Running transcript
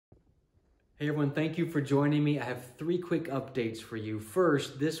Hey everyone, thank you for joining me. I have three quick updates for you.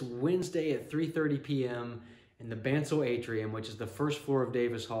 First, this Wednesday at 3:30 p.m. in the Bansal Atrium, which is the first floor of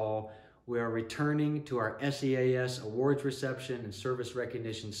Davis Hall, we are returning to our SEAS awards reception and service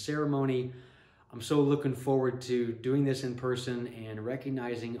recognition ceremony. I'm so looking forward to doing this in person and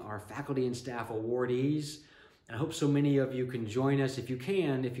recognizing our faculty and staff awardees. And I hope so many of you can join us. If you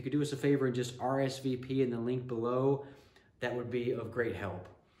could do us a favor and just RSVP in the link below, that would be of great help.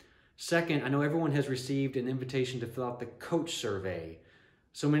 Second, I know everyone has received an invitation to fill out the COACHE survey.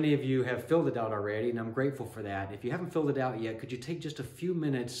 So many of you have filled it out already, and I'm grateful for that. If you haven't filled it out yet, could you take just a few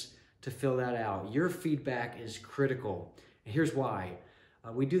minutes to fill that out? Your feedback is critical, and here's why.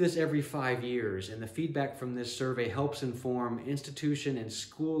 We do this every 5 years, and the feedback from this survey helps inform institution and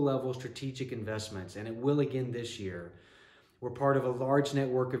school level strategic investments, and it will again this year. We're part of a large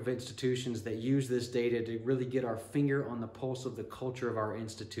network of institutions that use this data to really get our finger on the pulse of the culture of our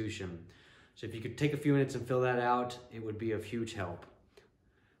institution. So if you could take a few minutes and fill that out, it would be of huge help.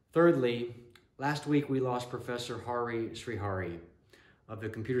 Thirdly, last week we lost Professor Srihari of the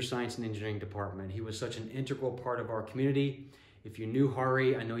Computer Science and Engineering Department. He was such an integral part of our community. If you knew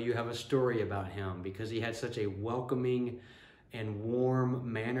Hari, I know you have a story about him because he had such a welcoming and warm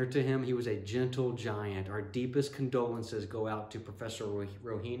manner to him. He was a gentle giant. Our deepest condolences go out to Professor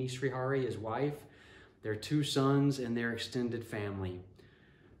Rohini Srihari, his wife, their two sons, and their extended family.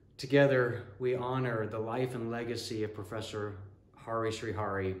 Together, we honor the life and legacy of Professor Hari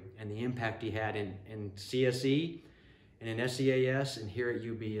Srihari and the impact he had in CSE and in SEAS and here at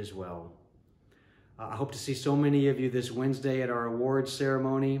UB as well. I hope to see so many of you this Wednesday at our awards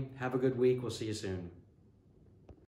ceremony. Have a good week. We'll see you soon.